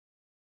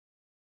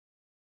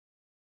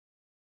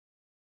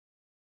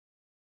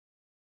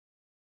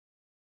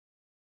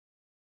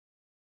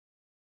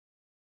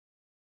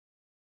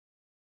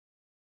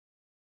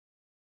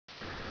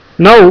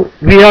Now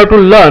we have to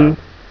learn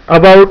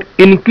about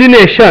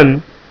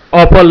inclination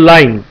of a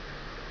line.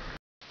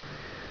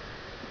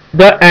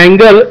 The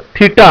angle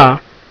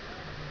theta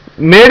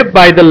made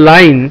by the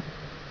line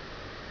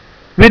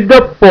with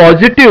the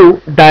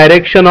positive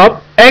direction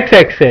of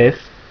x-axis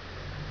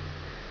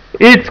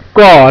is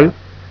called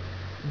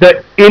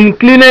the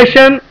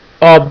inclination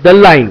of the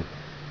line.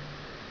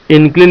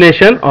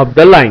 Inclination of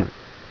the line,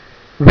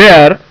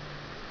 where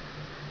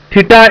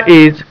theta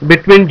is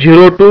between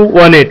 0 to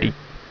 180,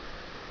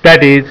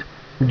 that is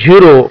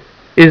 0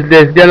 is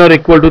less than or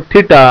equal to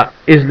theta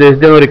is less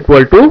than or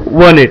equal to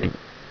 180.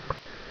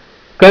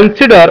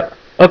 Consider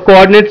a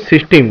coordinate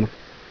system.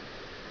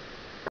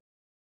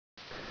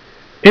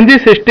 In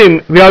this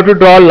system we have to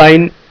draw a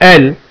line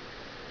L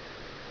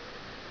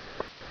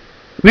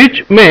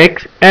which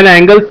makes an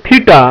angle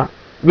theta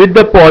with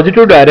the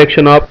positive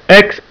direction of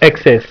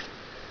x-axis.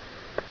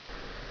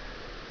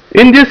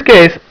 In this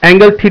case,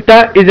 angle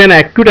theta is an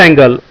acute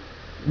angle,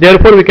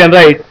 therefore we can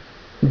write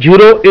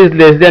 0 is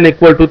less than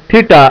equal to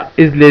theta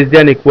is less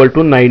than equal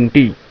to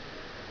 90.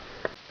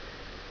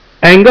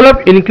 Angle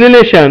of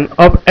inclination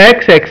of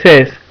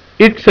x-axis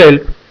itself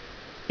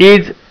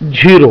is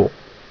 0.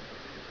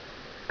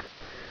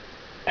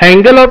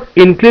 Angle of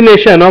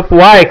inclination of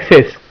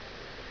y-axis,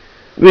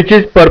 which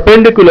is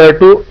perpendicular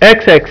to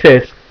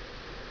x-axis,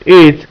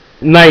 is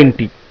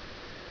 90.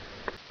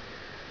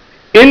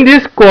 In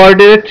this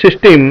coordinate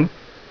system,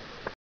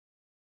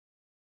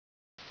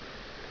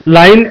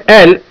 line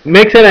L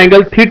makes an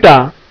angle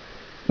theta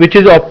which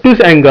is obtuse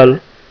angle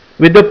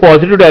with the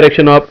positive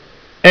direction of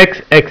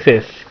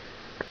x-axis.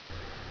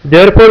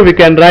 Therefore we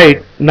can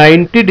write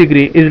 90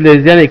 degree is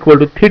less than equal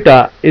to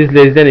theta is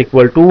less than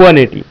equal to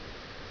 180.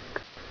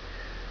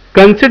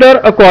 Consider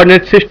a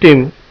coordinate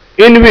system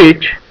in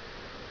which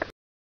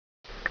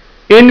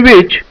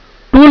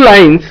two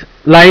lines,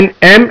 line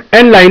M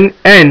and line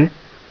N,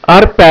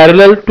 are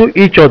parallel to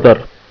each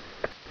other.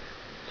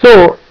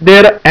 So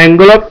their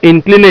angle of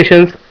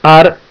inclinations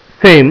are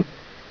same,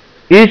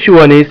 each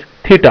one is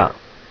theta.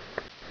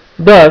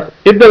 Thus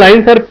if the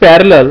lines are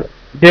parallel,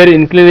 their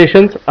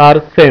inclinations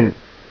are same.